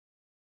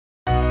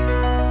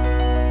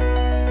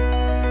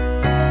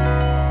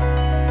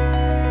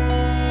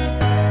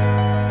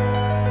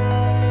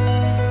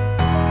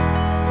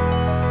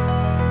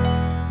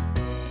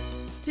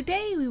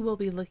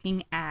be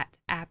looking at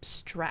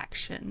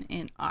abstraction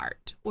in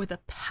art, or the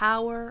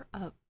power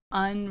of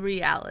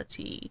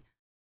unreality.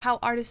 How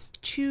artists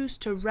choose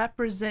to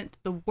represent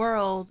the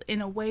world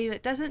in a way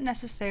that doesn't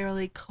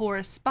necessarily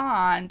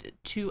correspond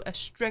to a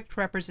strict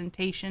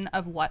representation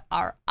of what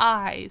our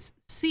eyes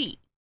see.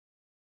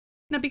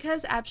 Now,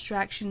 because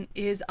abstraction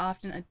is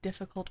often a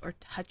difficult or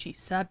touchy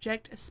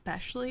subject,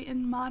 especially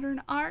in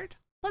modern art,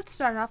 let's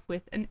start off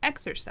with an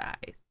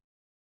exercise.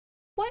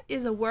 What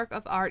is a work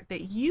of art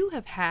that you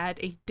have had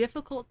a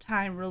difficult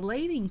time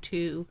relating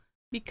to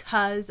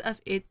because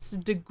of its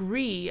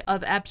degree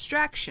of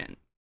abstraction?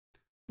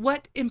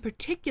 What in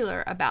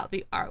particular about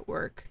the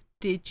artwork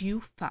did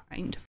you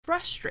find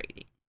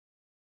frustrating?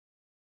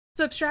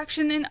 So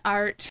abstraction in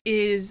art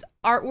is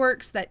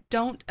artworks that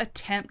don't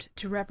attempt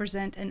to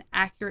represent an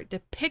accurate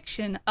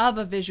depiction of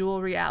a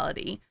visual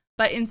reality,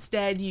 but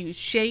instead use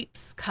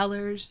shapes,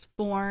 colors,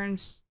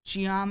 forms,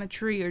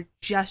 geometry, or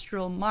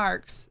gestural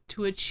marks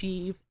to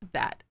achieve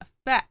that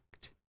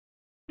effect.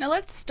 Now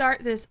let's start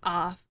this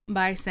off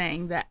by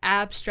saying that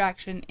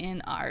abstraction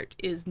in art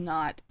is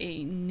not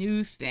a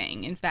new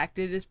thing. In fact,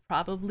 it is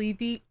probably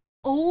the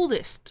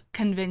oldest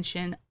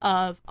convention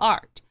of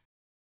art.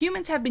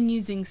 Humans have been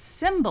using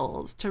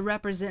symbols to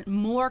represent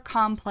more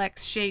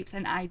complex shapes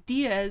and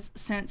ideas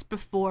since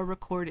before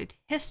recorded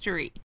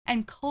history,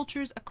 and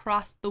cultures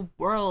across the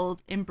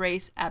world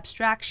embrace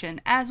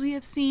abstraction, as we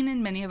have seen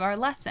in many of our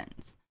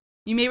lessons.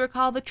 You may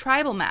recall the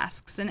tribal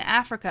masks in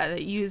Africa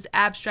that use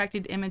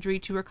abstracted imagery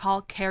to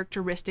recall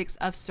characteristics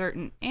of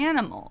certain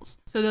animals.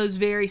 So those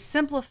very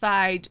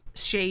simplified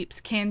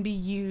shapes can be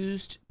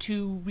used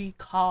to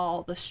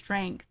recall the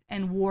strength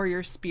and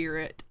warrior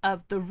spirit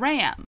of the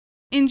ram.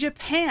 In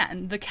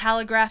Japan, the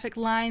calligraphic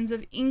lines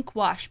of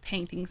ink-wash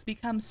paintings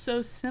become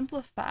so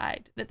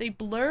simplified that they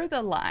blur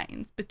the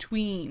lines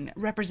between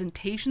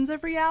representations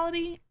of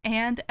reality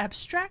and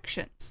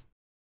abstractions.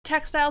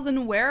 Textiles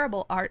and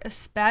wearable art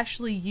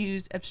especially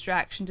use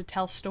abstraction to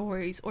tell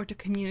stories or to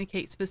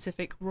communicate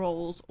specific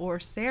roles or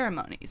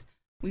ceremonies.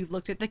 We've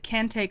looked at the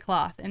kente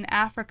cloth in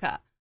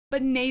Africa,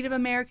 but Native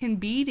American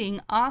beading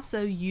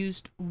also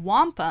used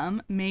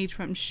wampum made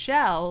from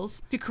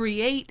shells to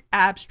create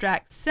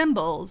abstract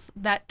symbols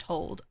that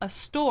told a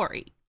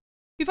story.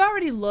 We've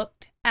already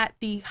looked at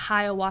the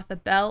Hiawatha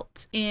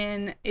belt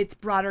in its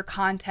broader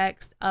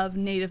context of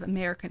Native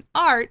American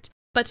art,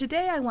 but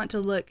today I want to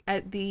look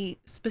at the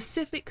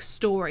specific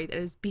story that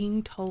is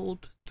being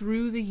told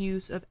through the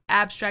use of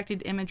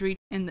abstracted imagery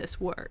in this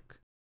work.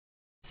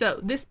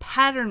 So this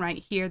pattern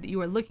right here that you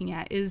are looking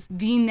at is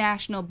the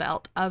national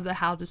belt of the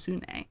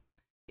Haudenosaunee.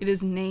 It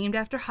is named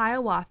after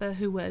Hiawatha,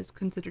 who was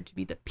considered to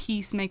be the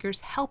peacemaker's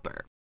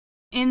helper.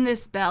 In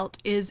this belt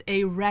is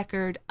a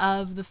record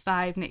of the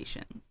 5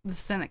 nations, the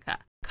Seneca,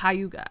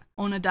 Cayuga,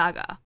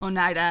 Onondaga,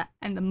 Oneida,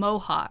 and the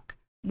Mohawk,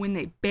 when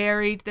they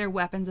buried their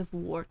weapons of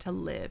war to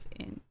live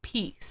in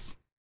peace.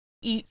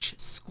 Each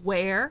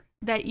square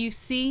that you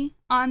see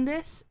on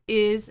this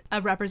is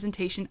a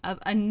representation of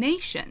a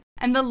nation,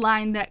 and the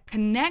line that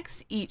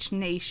connects each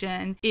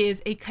nation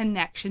is a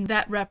connection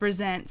that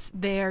represents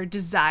their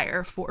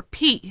desire for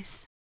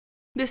peace.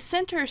 The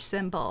center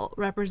symbol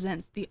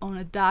represents the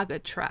Onondaga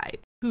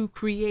tribe, who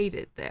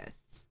created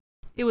this.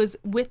 It was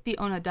with the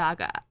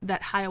Onondaga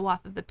that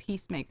Hiawatha the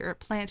Peacemaker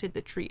planted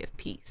the Tree of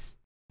Peace.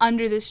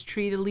 Under this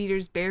tree, the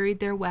leaders buried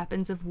their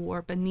weapons of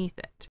war beneath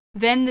it.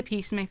 Then the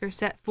peacemaker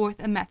set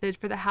forth a method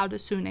for the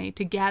Haudenosaunee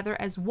to gather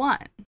as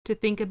one, to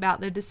think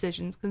about their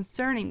decisions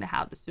concerning the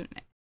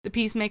Haudenosaunee. The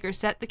peacemaker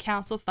set the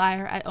council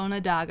fire at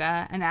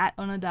Onondaga, and at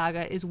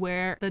Onondaga is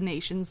where the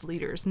nation's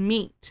leaders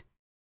meet.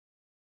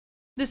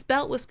 This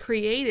belt was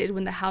created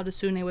when the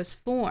Haudenosaunee was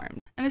formed,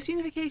 and this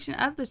unification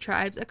of the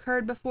tribes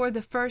occurred before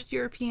the first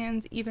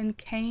Europeans even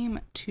came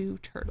to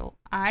Turtle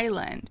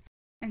Island.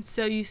 And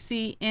so you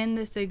see in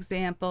this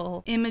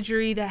example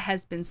imagery that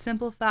has been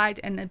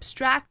simplified and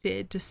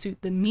abstracted to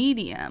suit the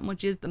medium,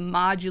 which is the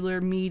modular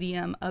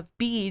medium of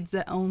beads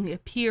that only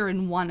appear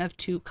in one of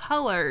 2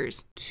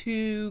 colors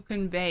to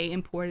convey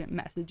important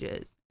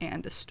messages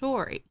and a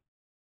story.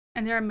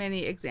 And there are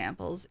many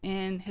examples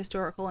in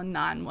historical and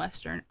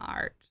non-Western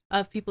art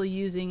of people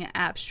using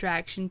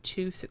abstraction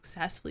to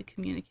successfully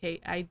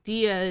communicate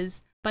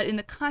ideas. But in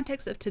the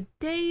context of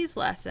today's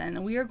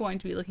lesson, we are going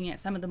to be looking at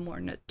some of the more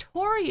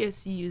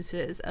notorious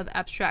uses of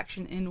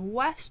abstraction in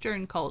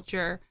Western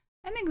culture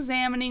and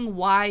examining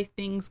why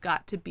things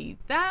got to be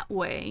that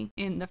way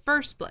in the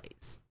first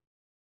place.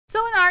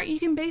 So in art, you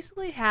can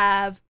basically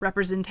have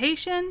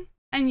representation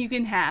and you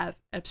can have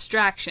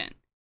abstraction.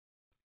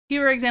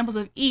 Here are examples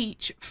of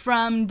each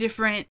from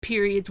different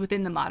periods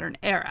within the modern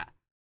era.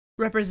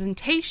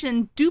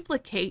 Representation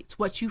duplicates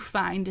what you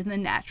find in the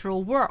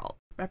natural world.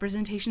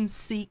 Representation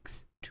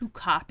seeks to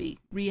copy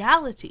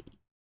reality.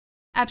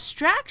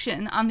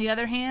 Abstraction, on the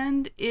other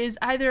hand, is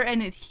either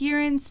an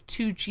adherence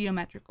to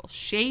geometrical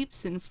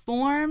shapes and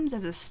forms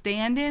as a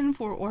stand-in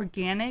for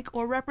organic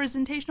or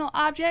representational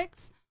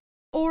objects,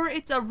 or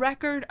it's a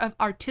record of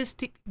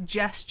artistic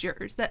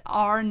gestures that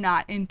are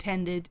not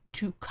intended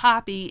to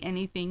copy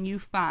anything you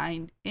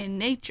find in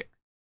nature.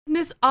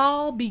 This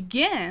all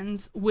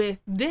begins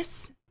with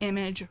this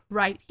image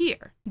right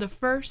here, the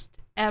first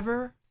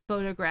ever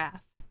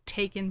photograph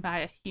taken by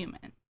a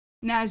human.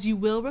 Now, as you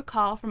will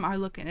recall from our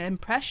look at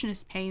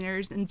Impressionist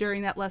painters and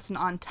during that lesson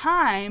on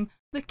time,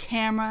 the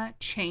camera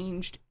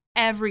changed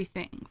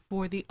everything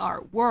for the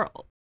art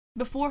world.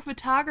 Before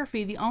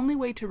photography, the only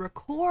way to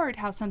record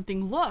how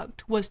something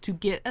looked was to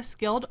get a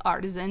skilled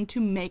artisan to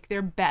make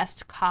their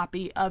best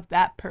copy of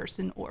that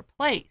person or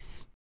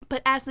place.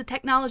 But as the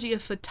technology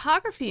of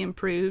photography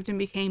improved and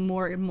became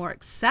more and more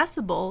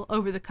accessible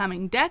over the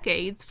coming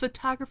decades,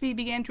 photography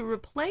began to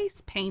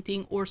replace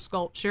painting or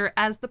sculpture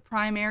as the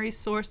primary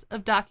source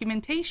of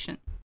documentation.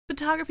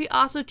 Photography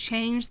also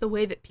changed the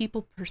way that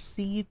people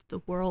perceived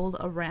the world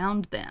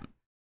around them.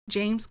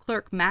 James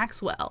Clerk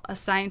Maxwell, a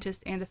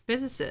scientist and a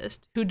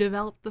physicist who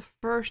developed the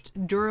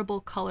first durable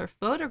color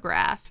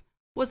photograph,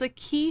 was a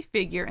key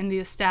figure in the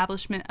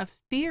establishment of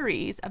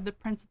theories of the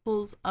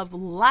principles of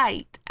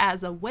light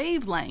as a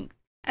wavelength,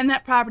 and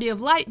that property of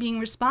light being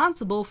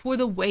responsible for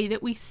the way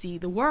that we see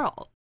the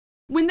world.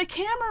 When the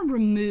camera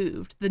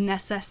removed the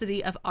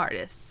necessity of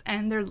artists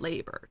and their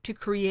labor to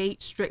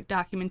create strict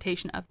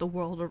documentation of the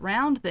world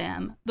around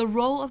them, the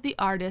role of the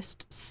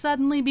artist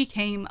suddenly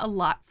became a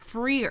lot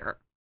freer.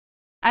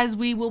 As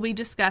we will be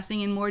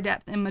discussing in more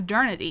depth in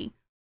modernity,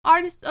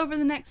 artists over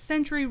the next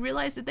century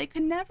realized that they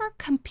could never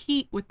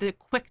compete with the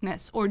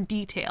quickness or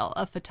detail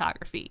of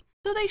photography,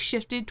 so they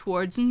shifted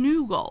towards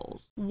new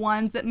goals,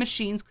 ones that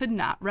machines could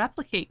not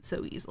replicate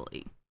so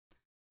easily.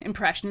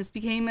 Impressionists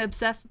became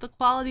obsessed with the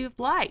quality of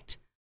light,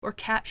 or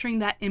capturing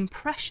that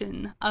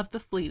impression of the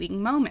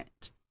fleeting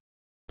moment.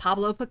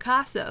 Pablo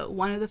Picasso,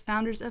 one of the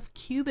founders of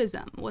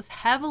Cubism, was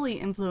heavily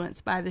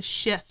influenced by the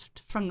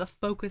shift from the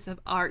focus of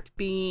art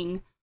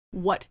being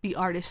what the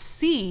artist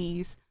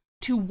sees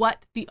to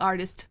what the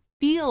artist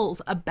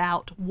feels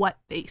about what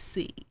they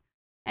see.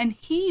 And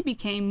he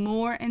became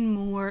more and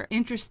more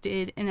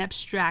interested in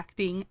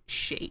abstracting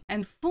shape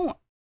and form.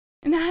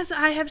 And as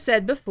I have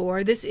said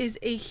before, this is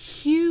a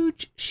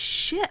huge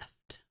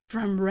shift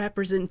from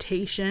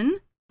representation,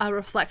 a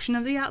reflection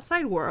of the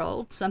outside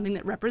world, something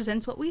that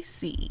represents what we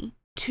see,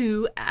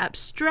 to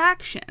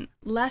abstraction,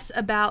 less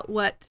about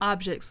what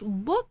objects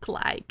look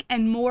like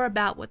and more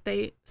about what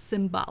they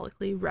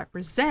symbolically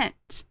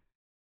represent.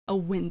 A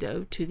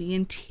window to the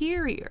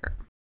interior.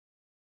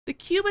 The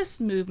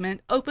Cubist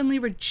movement openly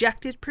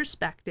rejected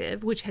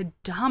perspective, which had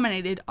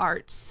dominated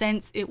art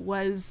since it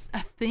was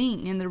a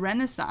thing in the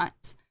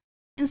Renaissance.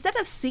 Instead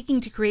of seeking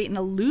to create an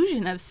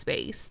illusion of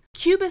space,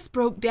 Cubists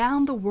broke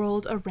down the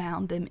world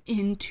around them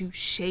into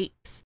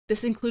shapes.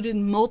 This included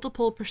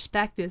multiple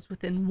perspectives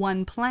within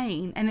one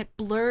plane, and it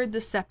blurred the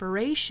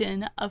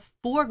separation of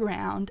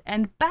foreground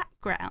and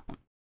background.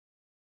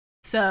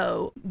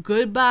 So,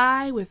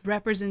 goodbye with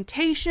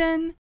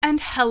representation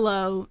and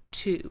hello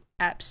to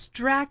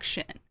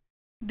abstraction.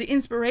 The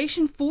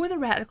inspiration for the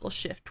radical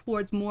shift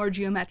towards more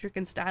geometric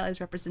and stylized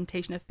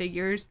representation of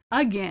figures,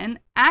 again,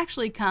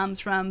 actually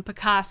comes from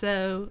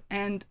Picasso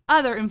and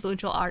other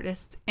influential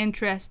artists'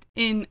 interest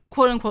in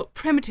quote-unquote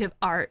primitive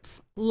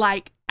arts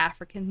like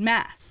African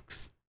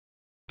masks.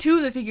 Two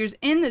of the figures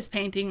in this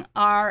painting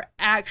are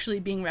actually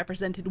being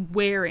represented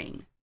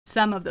wearing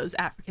some of those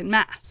African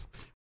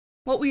masks.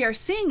 What we are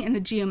seeing in the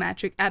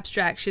geometric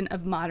abstraction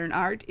of modern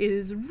art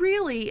is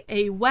really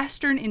a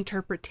Western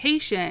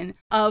interpretation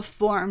of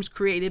forms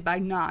created by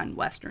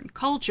non-Western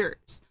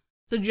cultures.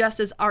 So just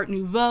as Art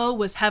Nouveau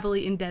was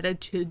heavily indebted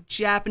to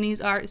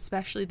Japanese art,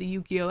 especially the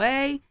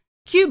ukiyo-e,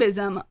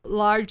 Cubism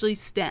largely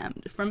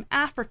stemmed from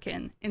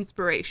African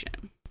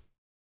inspiration.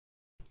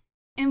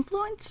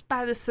 Influenced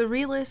by the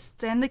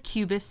Surrealists and the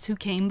Cubists who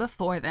came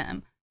before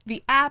them,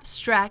 the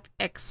abstract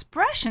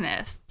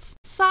expressionists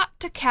sought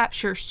to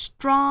capture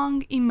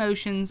strong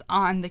emotions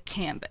on the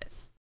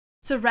canvas.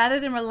 So rather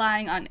than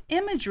relying on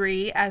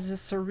imagery as a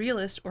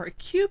surrealist or a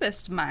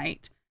cubist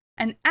might,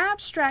 an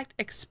abstract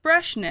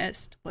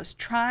expressionist was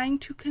trying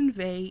to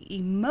convey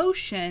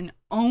emotion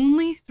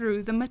only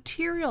through the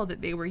material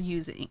that they were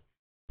using.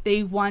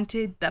 They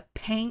wanted the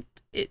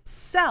paint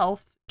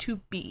itself to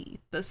be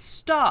the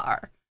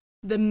star,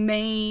 the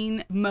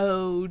main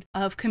mode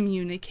of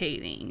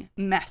communicating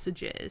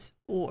messages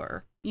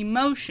or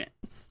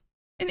emotions.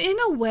 And in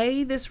a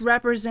way, this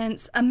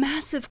represents a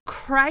massive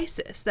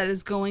crisis that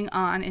is going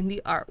on in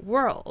the art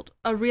world,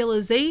 a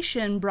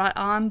realization brought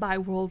on by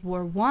World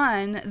War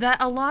I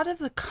that a lot of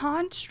the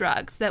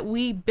constructs that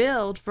we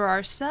build for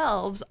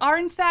ourselves are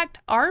in fact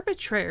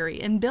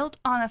arbitrary and built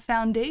on a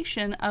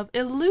foundation of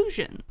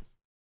illusions.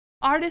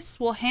 Artists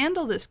will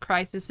handle this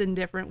crisis in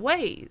different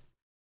ways.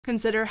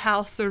 Consider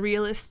how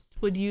surrealists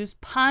would use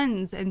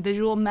puns and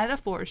visual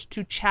metaphors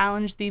to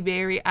challenge the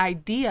very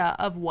idea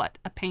of what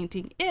a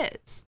painting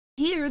is.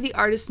 Here, the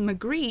artist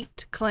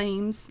Magritte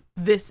claims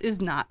this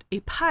is not a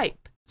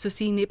pipe,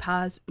 ceci n'est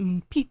pas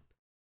une pipe.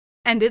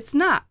 And it's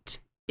not.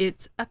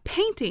 It's a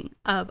painting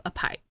of a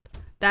pipe.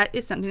 That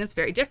is something that's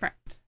very different.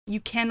 You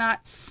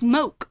cannot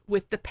smoke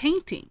with the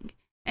painting.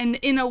 And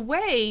in a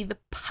way, the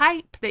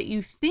pipe that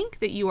you think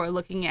that you are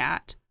looking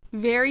at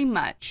very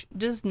much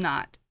does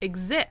not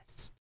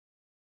exist.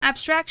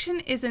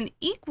 Abstraction is an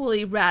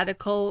equally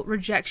radical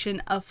rejection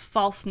of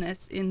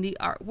falseness in the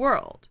art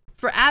world.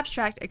 For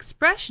abstract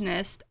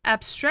expressionists,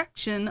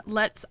 abstraction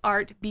lets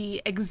art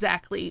be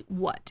exactly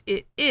what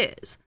it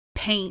is: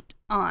 paint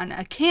on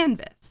a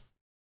canvas.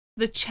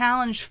 The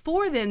challenge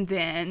for them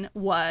then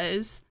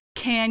was,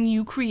 can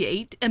you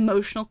create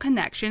emotional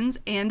connections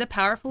and a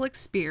powerful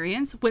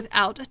experience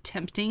without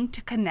attempting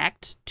to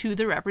connect to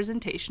the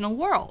representational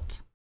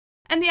world?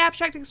 And the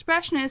abstract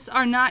expressionists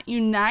are not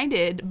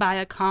united by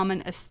a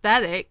common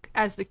aesthetic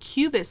as the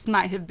Cubists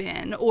might have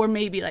been, or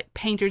maybe like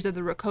painters of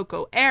the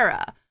Rococo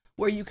era,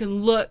 where you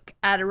can look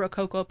at a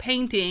Rococo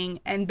painting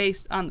and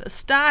based on the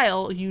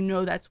style, you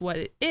know that's what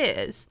it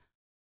is.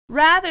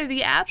 Rather,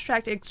 the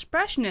abstract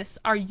expressionists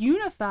are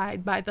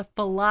unified by the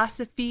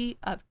philosophy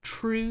of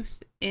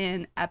truth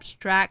in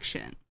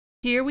abstraction.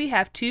 Here we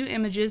have two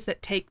images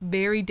that take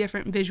very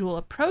different visual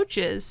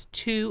approaches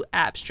to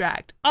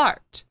abstract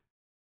art.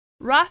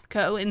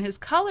 Rothko, in his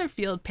color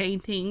field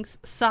paintings,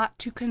 sought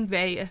to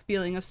convey a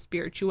feeling of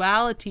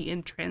spirituality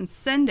and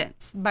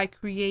transcendence by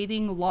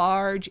creating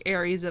large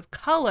areas of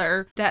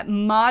color that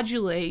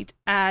modulate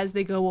as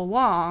they go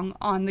along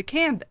on the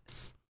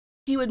canvas.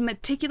 He would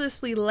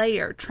meticulously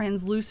layer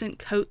translucent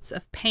coats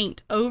of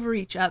paint over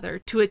each other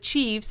to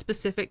achieve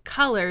specific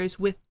colors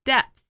with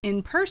depth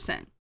in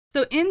person.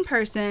 So in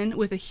person,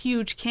 with a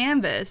huge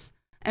canvas,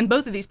 and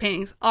both of these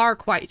paintings are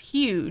quite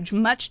huge,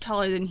 much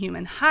taller than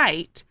human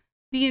height,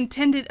 the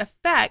intended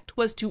effect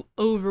was to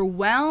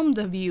overwhelm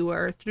the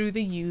viewer through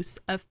the use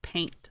of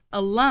paint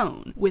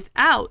alone,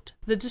 without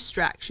the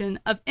distraction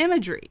of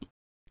imagery.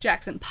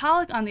 Jackson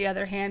Pollock, on the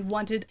other hand,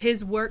 wanted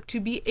his work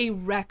to be a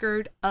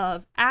record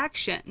of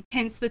action,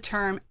 hence the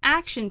term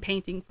action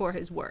painting for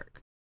his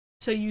work.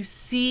 So you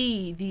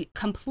see the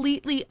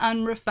completely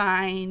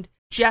unrefined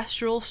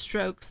gestural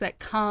strokes that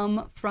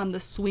come from the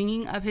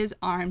swinging of his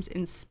arms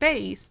in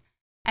space,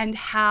 and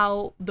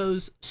how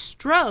those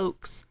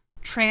strokes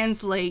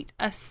translate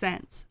a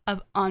sense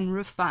of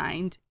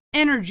unrefined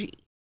energy.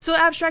 So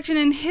abstraction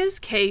in his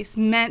case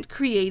meant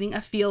creating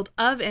a field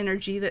of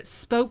energy that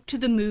spoke to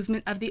the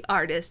movement of the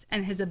artist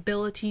and his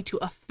ability to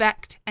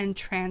affect and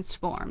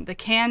transform the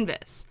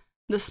canvas.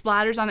 The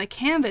splatters on a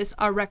canvas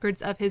are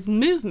records of his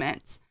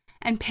movements,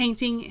 and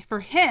painting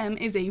for him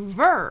is a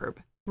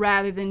verb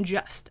rather than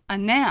just a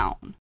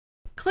noun.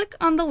 Click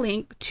on the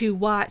link to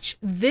watch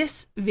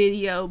this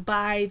video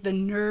by the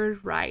Nerd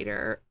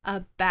Writer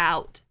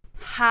about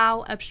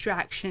how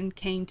abstraction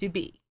came to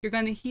be. You're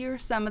going to hear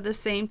some of the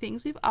same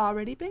things we've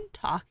already been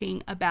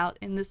talking about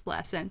in this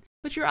lesson,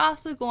 but you're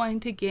also going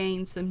to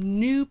gain some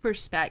new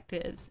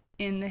perspectives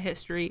in the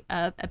history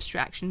of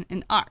abstraction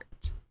in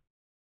art.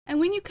 And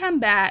when you come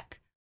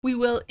back, we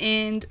will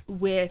end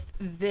with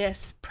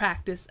this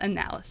practice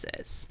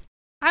analysis.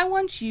 I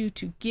want you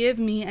to give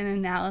me an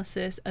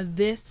analysis of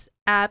this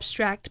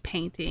abstract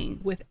painting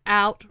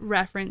without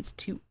reference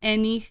to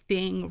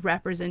anything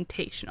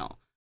representational.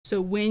 So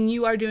when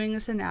you are doing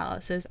this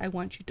analysis, I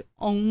want you to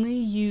only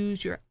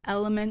use your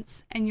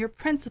elements and your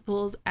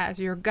principles as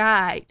your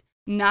guide,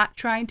 not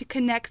trying to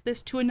connect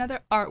this to another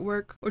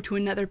artwork or to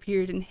another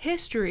period in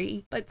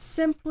history, but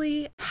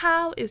simply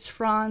how is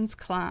Franz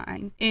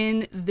Kline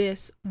in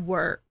this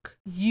work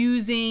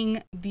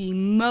using the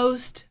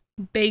most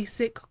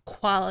basic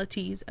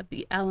qualities of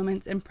the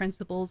elements and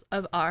principles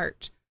of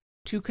art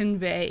to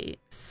convey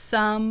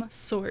some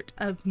sort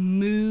of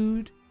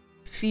mood,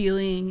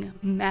 feeling,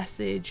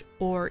 message,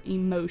 or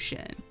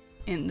emotion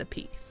in the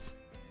piece.